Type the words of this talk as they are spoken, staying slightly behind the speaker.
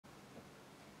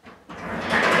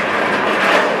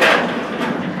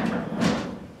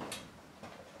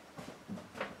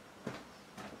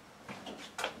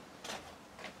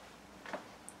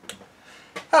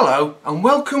Hello and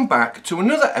welcome back to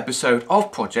another episode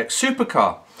of Project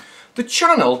Supercar, the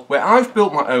channel where I've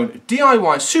built my own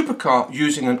DIY supercar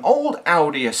using an old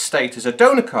Audi estate as a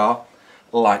donor car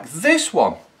like this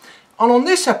one. And on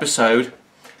this episode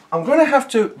I'm going to have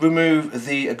to remove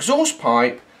the exhaust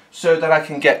pipe so that I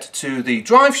can get to the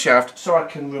drive shaft, so I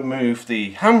can remove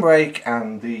the handbrake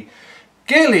and the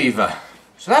gear lever.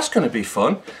 So that's going to be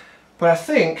fun, but I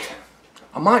think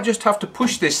I might just have to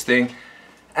push this thing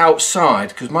outside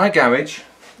because my garage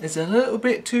is a little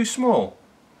bit too small.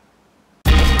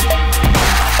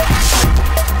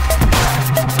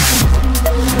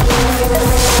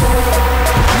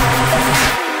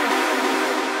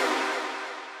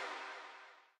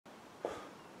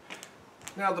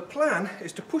 Now the plan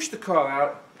is to push the car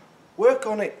out, work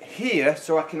on it here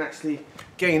so I can actually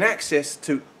gain access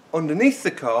to underneath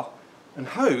the car and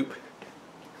hope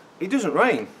it doesn't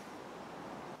rain.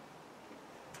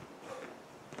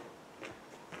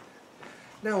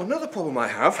 Now another problem I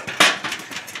have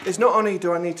is not only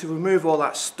do I need to remove all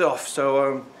that stuff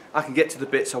so I can get to the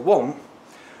bits I want,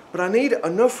 but I need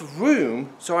enough room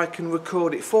so I can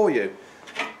record it for you.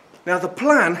 Now the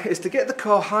plan is to get the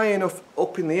car high enough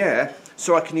up in the air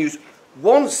so I can use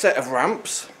one set of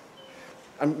ramps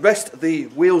and rest the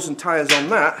wheels and tyres on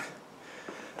that,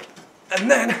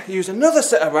 and then use another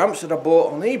set of ramps that I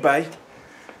bought on eBay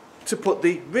to put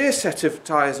the rear set of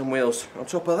tyres and wheels on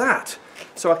top of that,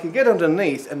 so I can get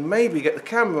underneath and maybe get the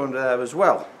camera under there as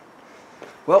well.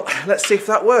 Well, let's see if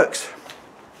that works.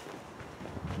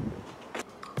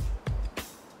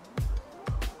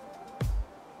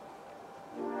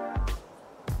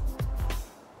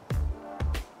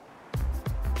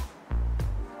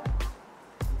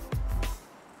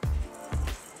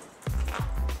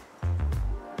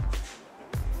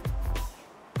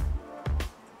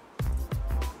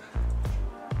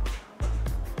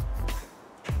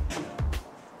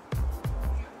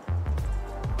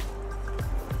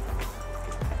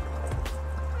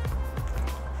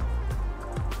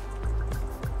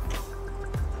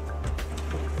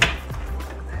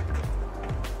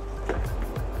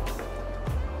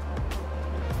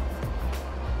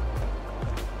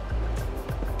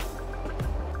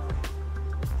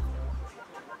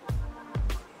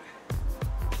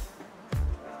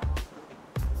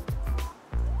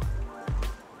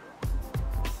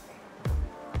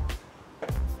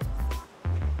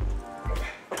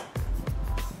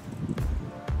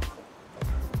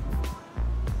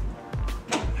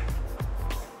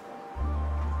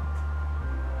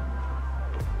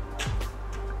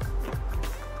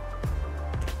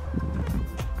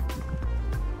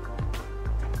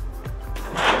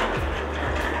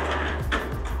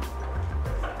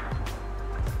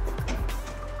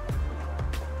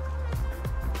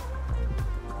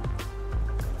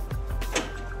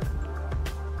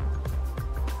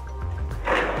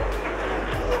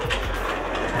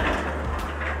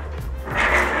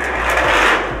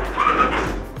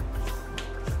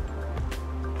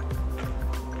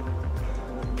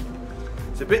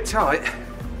 A bit tight.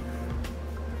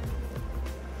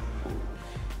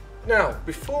 Now,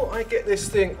 before I get this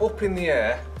thing up in the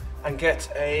air and get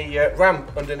a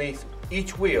ramp underneath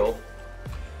each wheel,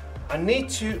 I need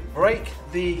to break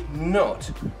the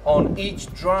nut on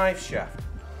each drive shaft.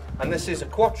 And this is a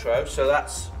quattro, so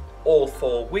that's all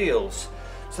four wheels.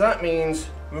 So that means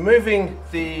removing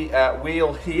the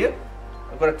wheel here.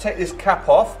 I'm going to take this cap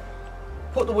off,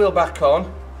 put the wheel back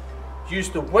on, use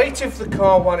the weight of the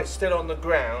car while it's still on the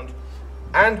ground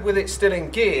and with it still in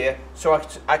gear so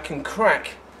I can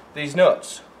crack these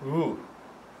nuts. Ooh.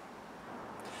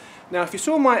 Now if you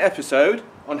saw my episode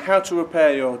on how to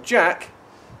repair your jack,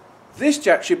 this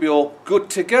jack should be all good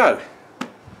to go.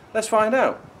 Let's find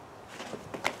out.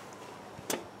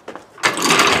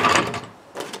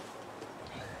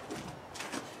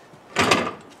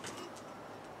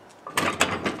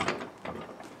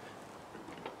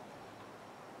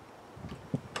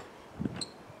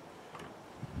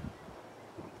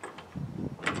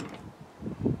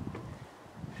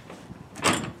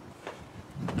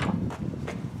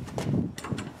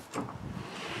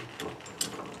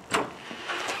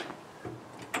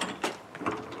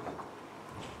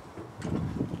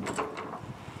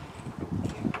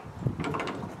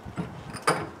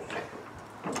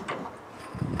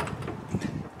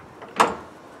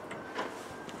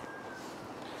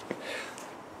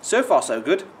 So far so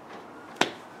good.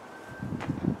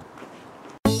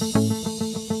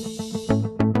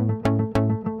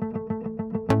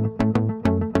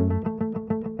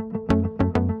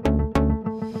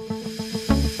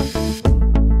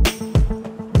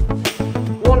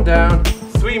 One down,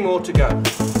 3 more to go.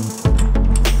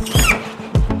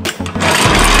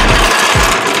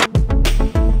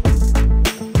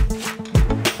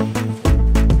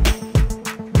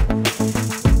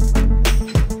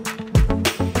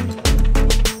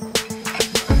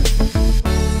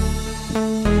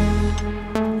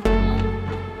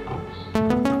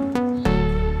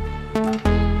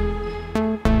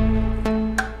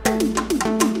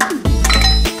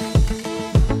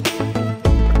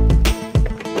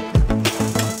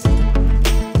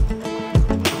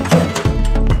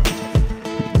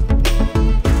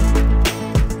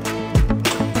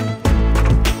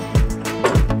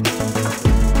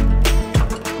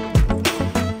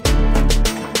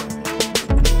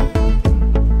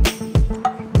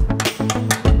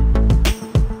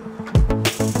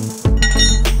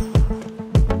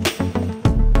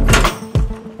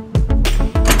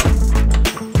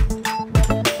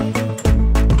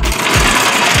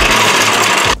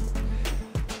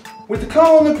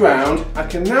 car on the ground, I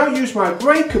can now use my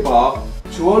breaker bar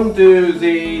to undo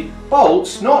the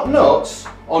bolts, not nuts,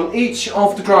 on each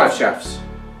of the drive shafts.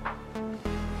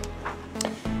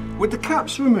 With the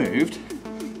caps removed,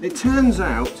 it turns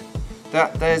out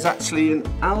that there's actually an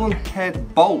Allen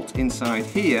head bolt inside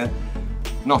here,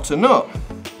 not a nut.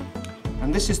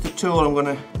 And this is the tool I'm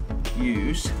going to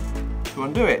use to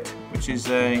undo it, which is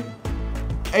a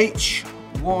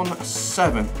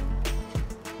H17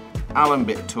 Allen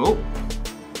bit tool.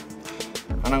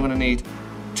 And I'm going to need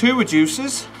 2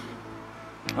 reducers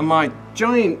and my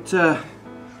giant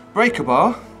breaker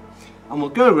bar, and we'll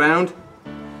go around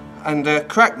and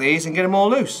crack these and get them all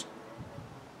loose.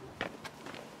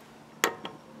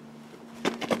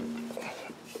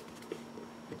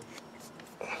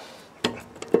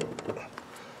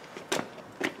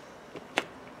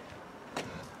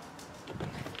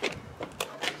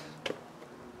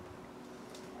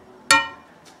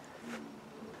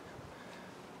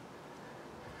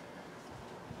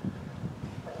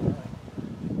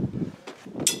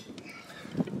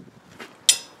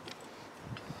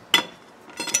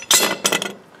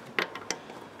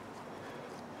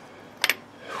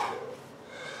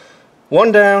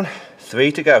 One down,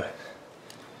 3 to go.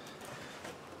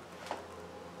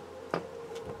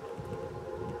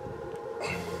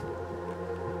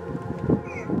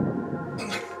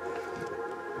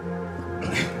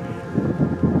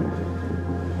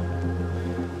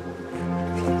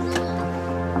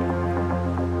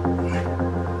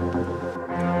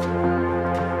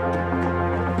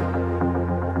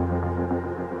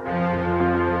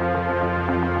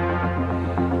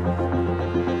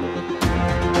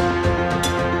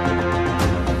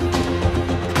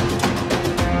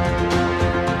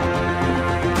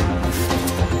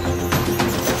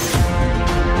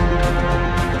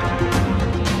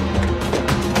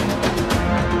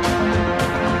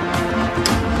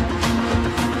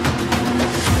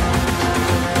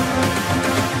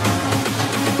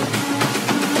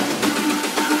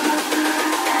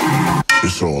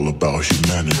 It's all about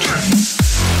humanity.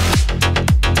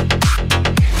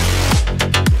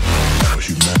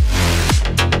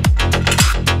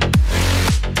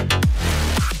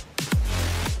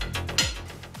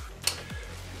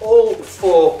 All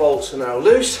 4 bolts are now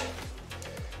loose.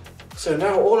 So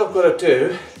now all I've got to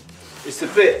do is the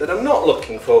bit that I'm not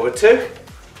looking forward to,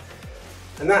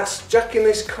 and that's jacking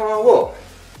this car up.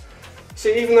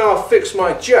 See, even though I've fixed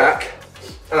my jack,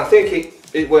 and I think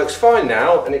it works fine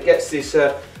now, and it gets this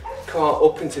car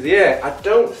up into the air, I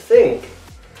don't think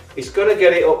it's going to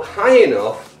get it up high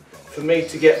enough for me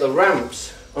to get the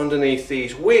ramps underneath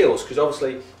these wheels, because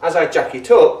obviously as I jack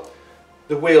it up,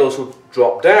 the wheels will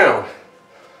drop down.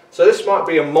 So this might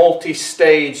be a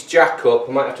multi-stage jack up.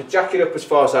 I might have to jack it up as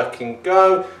far as I can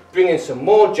go, bring in some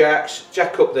more jacks,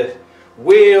 jack up the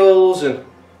wheels, and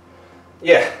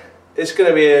yeah, it's going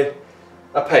to be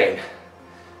a pain.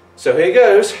 So here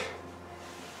goes.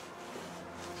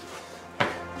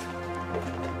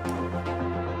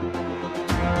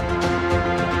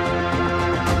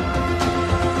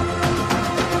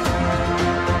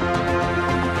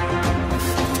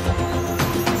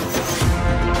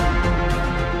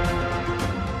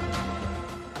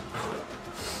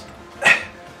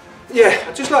 Yeah,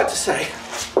 I'd just like to say,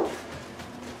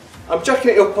 I'm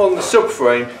jacking it up on the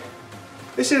subframe.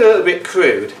 This is a little bit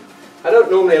crude. I don't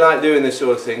normally like doing this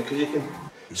sort of thing because you can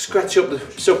scratch up the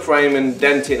subframe and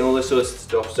dent it and all this sort of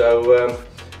stuff, so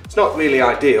it's not really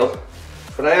ideal.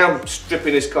 But I am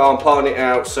stripping this car and parting it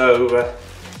out, so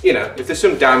you know, if there's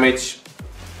some damage,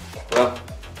 well,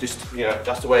 just, you know,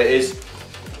 that's the way it is.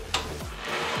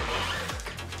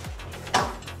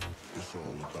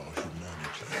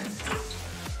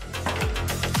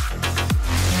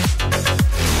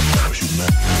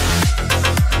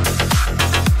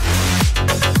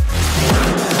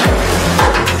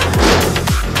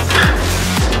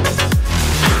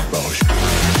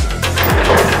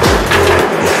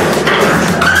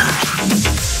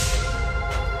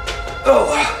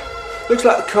 Looks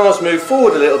like the car's moved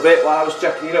forward a little bit while I was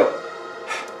jacking it up,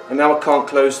 and now I can't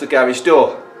close the garage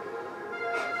door.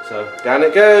 So down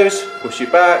it goes, push it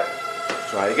back,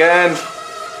 try again.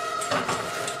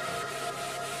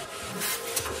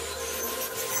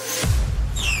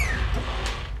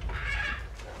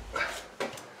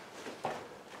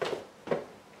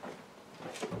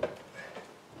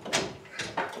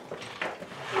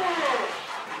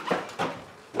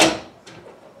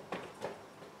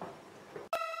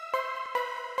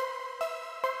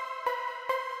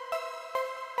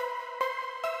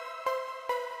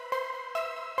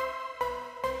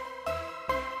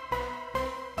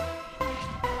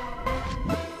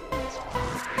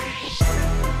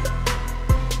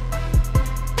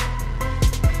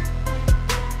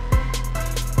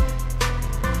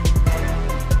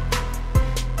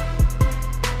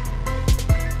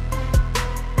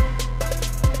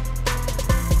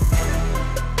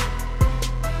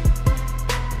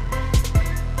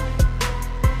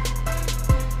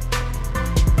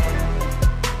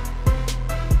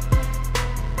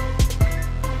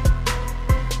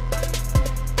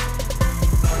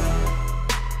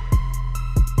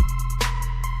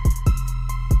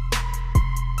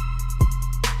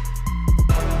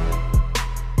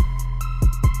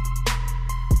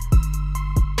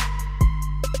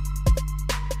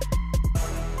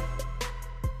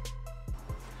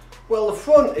 Well, the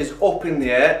front is up in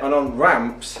the air and on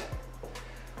ramps,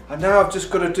 and now I've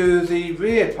just got to do the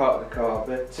rear part of the car,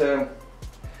 but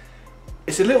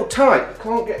it's a little tight. I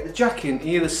can't get the jack in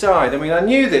either side. I mean, I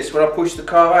knew this when I pushed the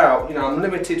car out, you know, I'm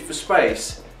limited for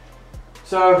space,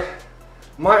 so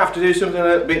might have to do something a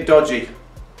little bit dodgy.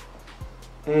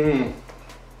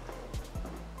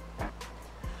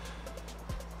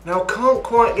 Now I can't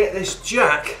quite get this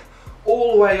jack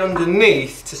all the way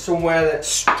underneath to somewhere that's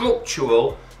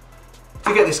structural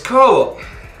to get this car up.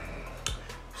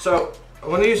 So I'm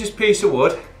going to use this piece of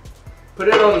wood, put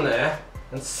it on there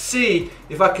and see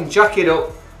if I can jack it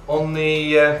up on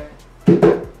the,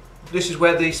 this is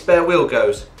where the spare wheel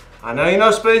goes. I know you're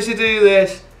not supposed to do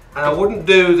this, and I wouldn't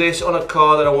do this on a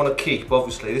car that I want to keep,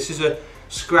 obviously. This is a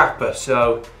scrapper,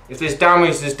 so if there's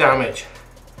damage, there's damage.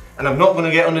 And I'm not going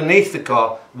to get underneath the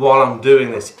car while I'm doing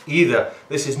this either.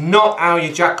 This is not how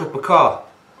you jack up a car.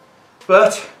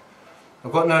 But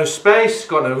I've got no space,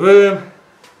 got no room.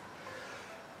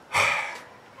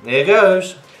 There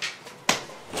goes.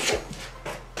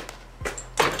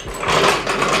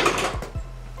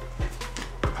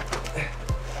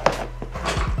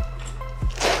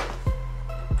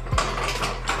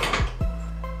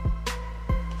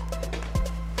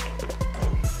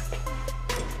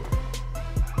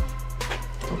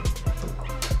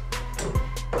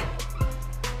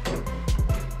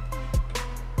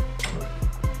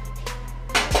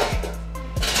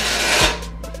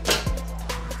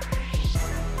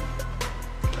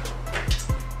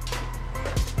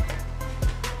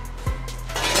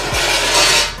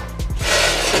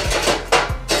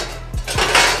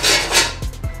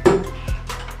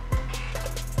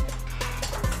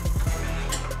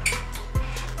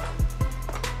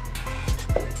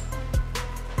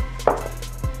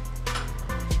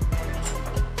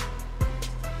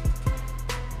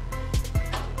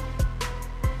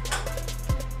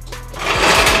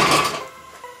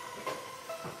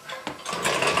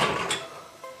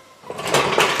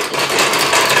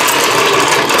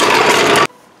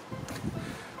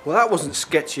 Well, that wasn't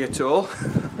sketchy at all.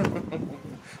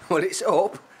 Well, it's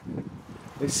up,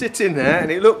 it's sitting there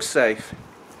and it looks safe.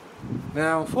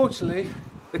 Now, unfortunately,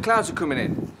 the clouds are coming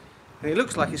in and it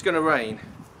looks like it's going to rain.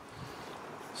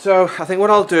 So I think what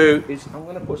I'll do is I'm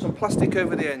going to put some plastic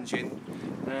over the engine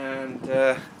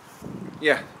and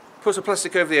yeah, put some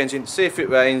plastic over the engine, see if it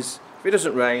rains. If it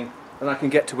doesn't rain, then I can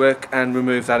get to work and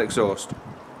remove that exhaust.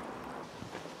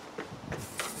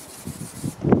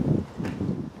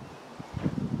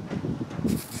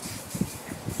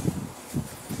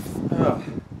 Oh,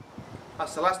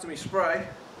 that's the last of my spray.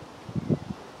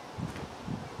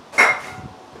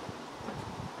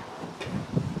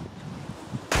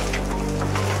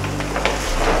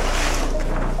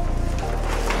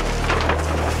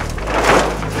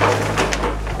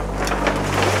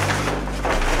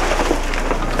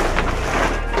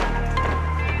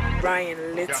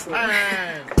 Brian,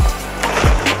 literally.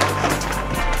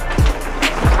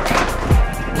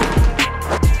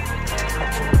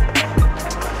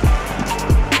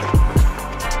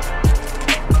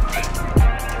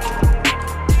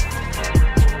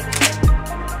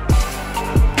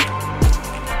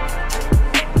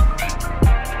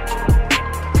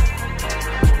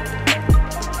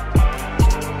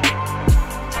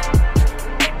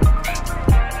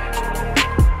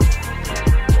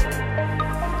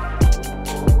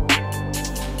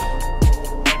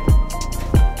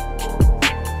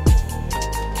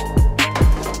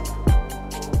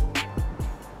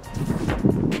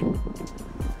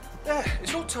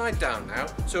 Tied down now,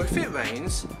 so if it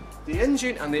rains, the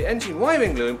engine and the engine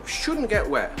wiring loom shouldn't get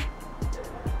wet.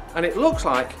 And it looks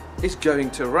like it's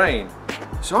going to rain,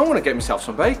 so I want to get myself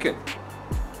some bacon.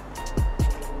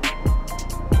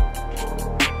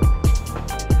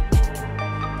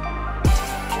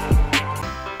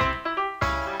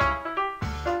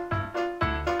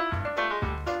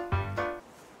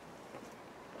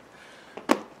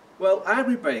 Well, I had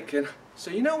my bacon,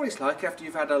 so you know what it's like after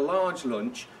you've had a large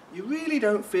lunch. You really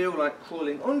don't feel like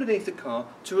crawling underneath the car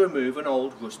to remove an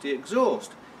old rusty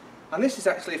exhaust. And this is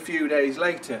actually a few days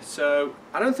later, so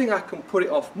I don't think I can put it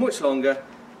off much longer,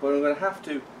 but I'm going to have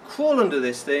to crawl under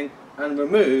this thing and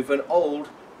remove an old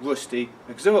rusty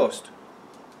exhaust.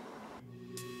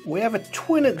 We have a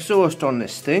twin exhaust on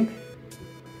this thing.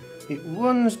 It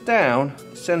runs down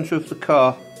the centre of the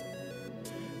car.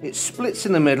 It splits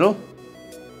in the middle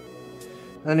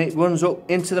and it runs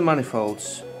up into the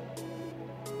manifolds.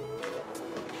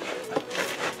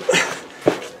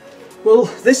 Well,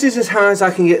 this is as high as I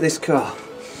can get this car.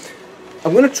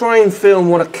 I'm going to try and film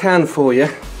what I can for you,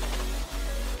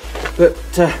 but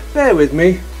bear with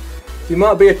me, there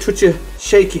might be a touch of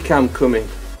shaky cam coming.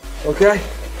 Okay.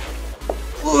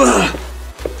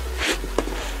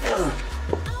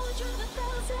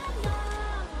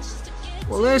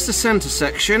 Well, there's the centre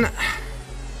section,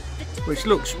 which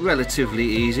looks relatively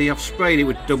easy. I've sprayed it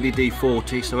with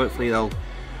WD-40, so hopefully they'll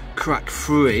crack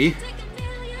free.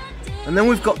 And then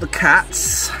we've got the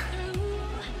cats.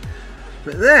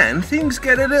 But then things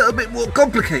get a little bit more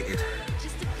complicated.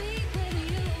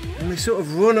 And they sort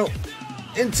of run up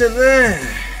into there.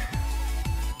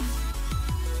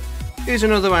 Here's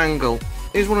another angle.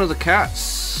 Here's one of the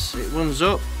cats. It runs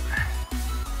up.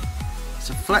 It's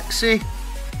a flexi.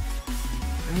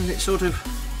 And it sort of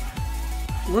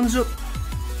runs up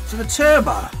to the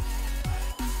turbo.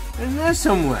 In there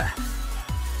somewhere.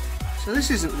 So this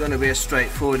isn't going to be a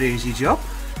straightforward, easy job.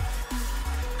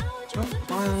 Not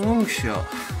by a long shot.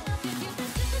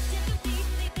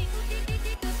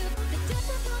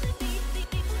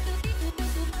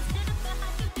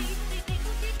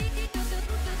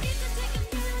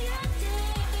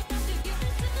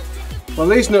 Well,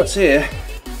 these nuts here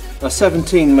are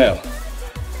 17mm,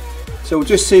 so we'll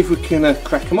just see if we can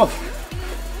crack them off.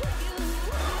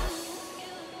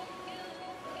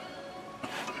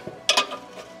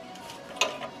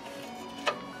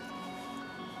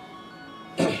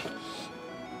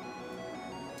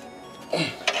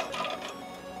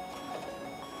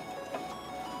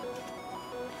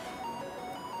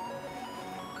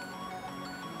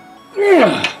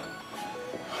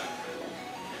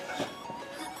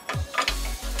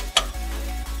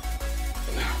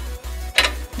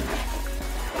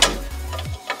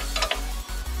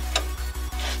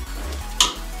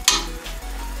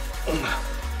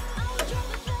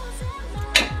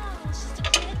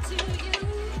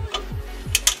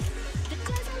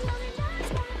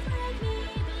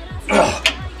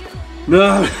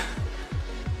 No,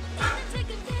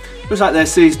 looks like they're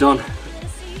seized on.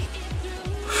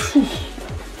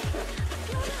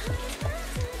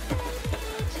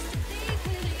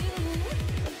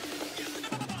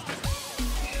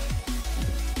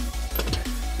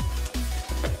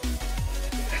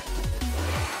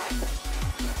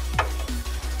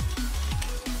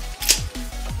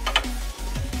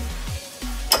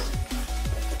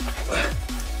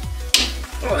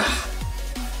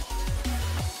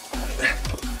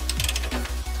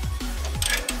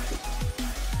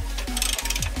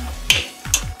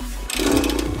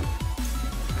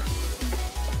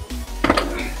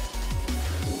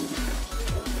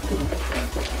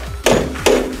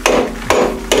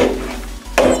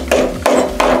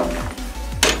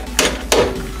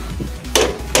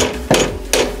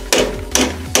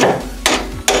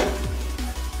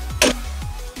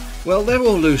 Well, they're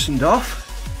all loosened off,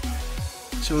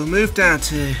 so we'll move down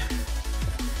to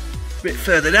a bit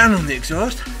further down on the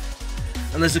exhaust,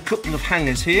 and there's a couple of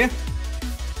hangers here,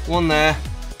 one there,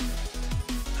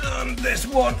 and there's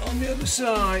one on the other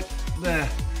side there.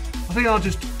 I think I'll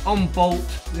just unbolt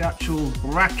the actual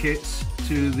brackets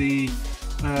to the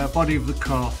body of the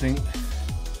car, I think,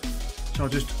 so I'll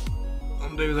just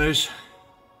undo those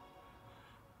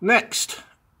next.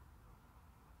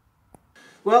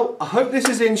 Well, I hope this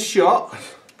is in shot.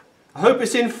 I hope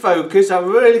it's in focus. I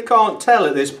really can't tell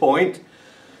at this point.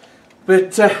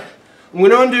 But I'm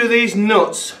going to undo these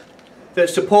nuts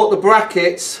that support the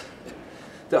brackets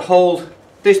that hold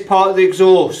this part of the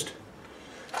exhaust.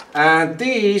 And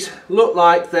these look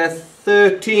like they're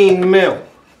 13mm.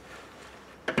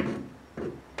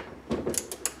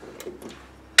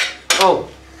 Oh,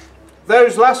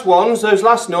 those last ones, those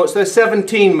last nuts, they're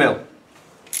 17mm.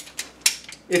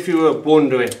 If you were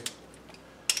wondering.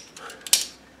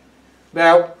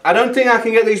 Now, I don't think I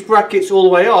can get these brackets all the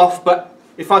way off, but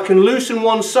if I can loosen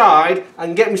one side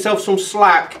and get myself some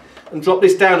slack and drop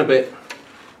this down a bit.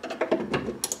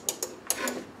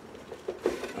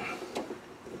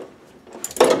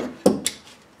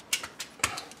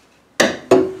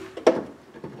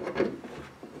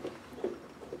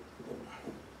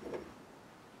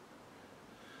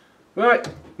 Right,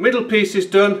 middle piece is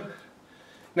done.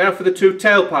 Now for the two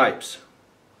tailpipes.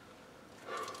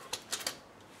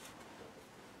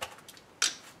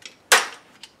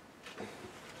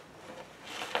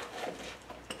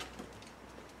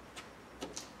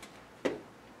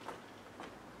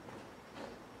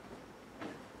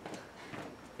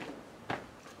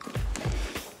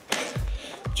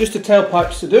 Just the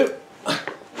tailpipes to do.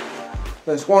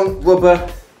 There's one rubber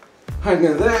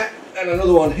hanger there and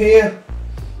another one here.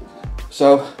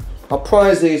 So I'll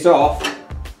prise these off.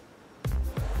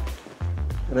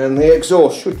 And then the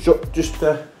exhaust should just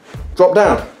drop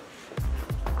down.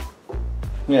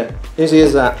 Yeah, easy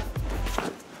as that.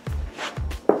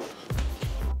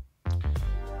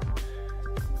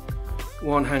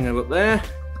 One hanger up there,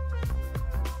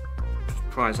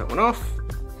 prise that one off.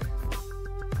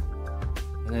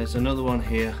 And there's another one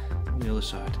here on the other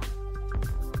side.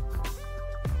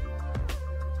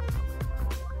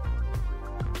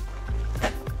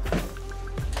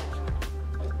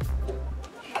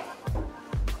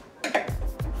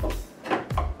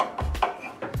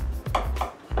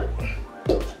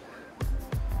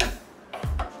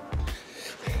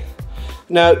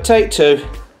 Now, take two.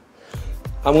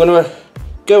 I'm going to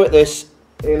go at this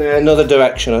in another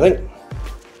direction, I think.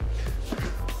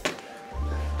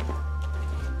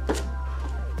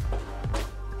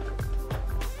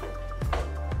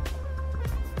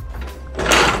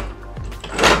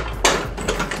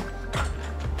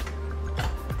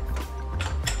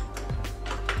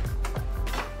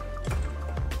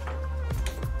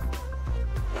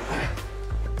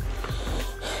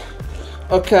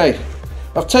 Okay,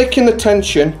 I've taken the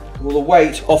tension, or the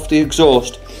weight, off the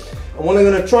exhaust, and what I'm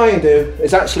going to try and do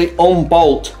is actually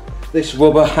unbolt this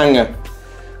rubber hanger.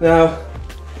 Now,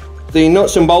 the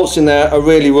nuts and bolts in there are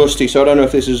really rusty, so I don't know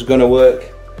if this is going to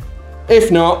work.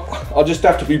 If not, I'll just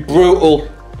have to be brutal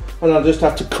and I'll just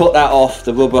have to cut that off,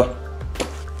 the rubber.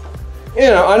 You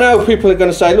know, I know people are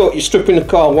going to say, look, you're stripping the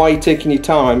car, why are you taking your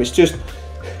time? It's just,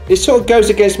 it sort of goes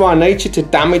against my nature to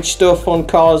damage stuff on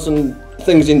cars and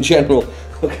things in general.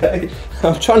 Okay,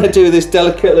 I'm trying to do this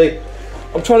delicately.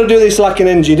 I'm trying to do this like an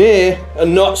engineer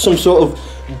and not some sort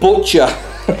of butcher.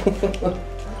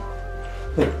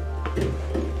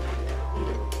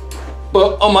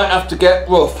 But I might have to get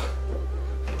rough.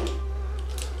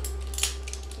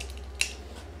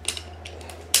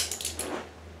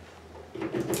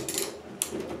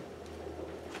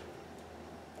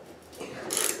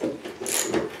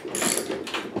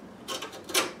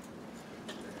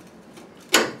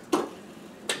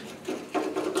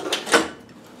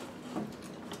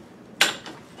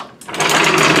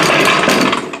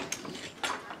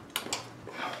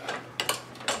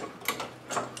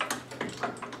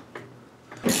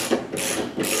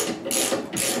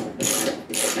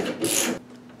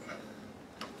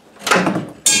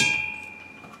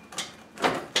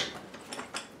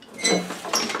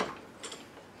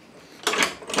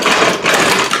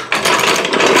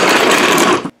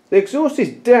 The exhaust is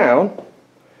down,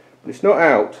 but it's not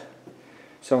out.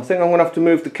 So I think I'm going to have to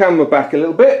move the camera back a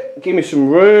little bit, give me some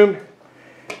room,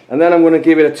 and then I'm going to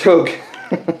give it a tug.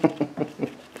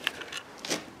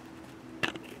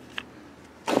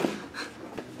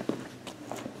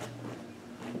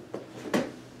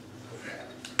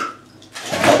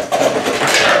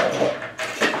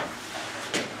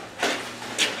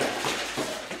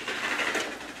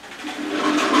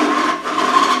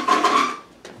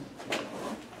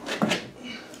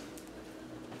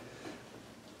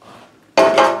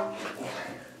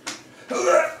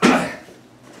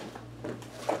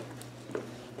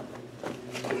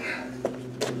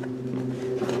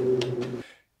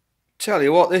 Tell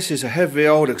you what, this is a heavy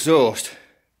old exhaust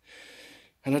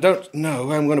and I don't know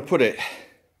where I'm going to put it.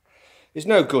 It's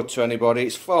no good to anybody,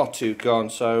 it's far too gone,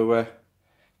 so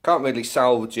can't really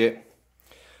salvage it.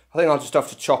 I think I'll just have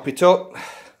to chop it up,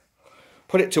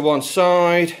 put it to one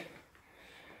side,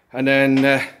 and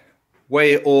then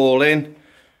weigh it all in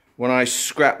when I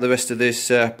scrap the rest of this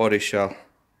body shell.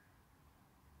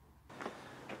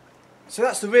 So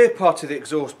that's the rear part of the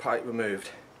exhaust pipe removed.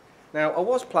 Now, I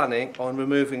was planning on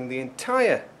removing the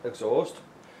entire exhaust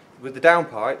with the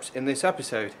downpipes in this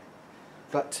episode,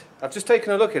 but I've just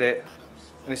taken a look at it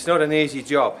and it's not an easy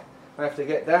job. I have to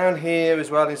get down here as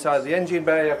well inside the engine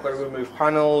bay. I've got to remove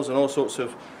panels and all sorts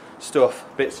of stuff,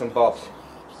 bits and bobs.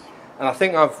 And I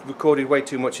think I've recorded way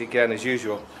too much again as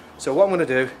usual. So what I'm going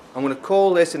to do, I'm going to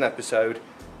call this an episode,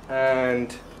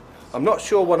 and I'm not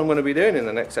sure what I'm going to be doing in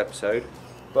the next episode,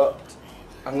 but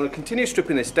I'm going to continue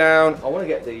stripping this down. I want to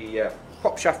get the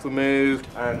prop shaft removed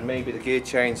and maybe the gear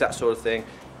change, that sort of thing.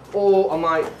 Or I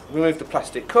might remove the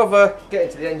plastic cover, get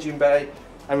into the engine bay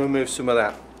and remove some of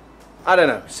that. I don't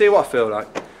know, see what I feel like.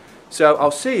 So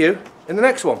I'll see you in the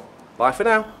next one. Bye for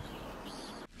now.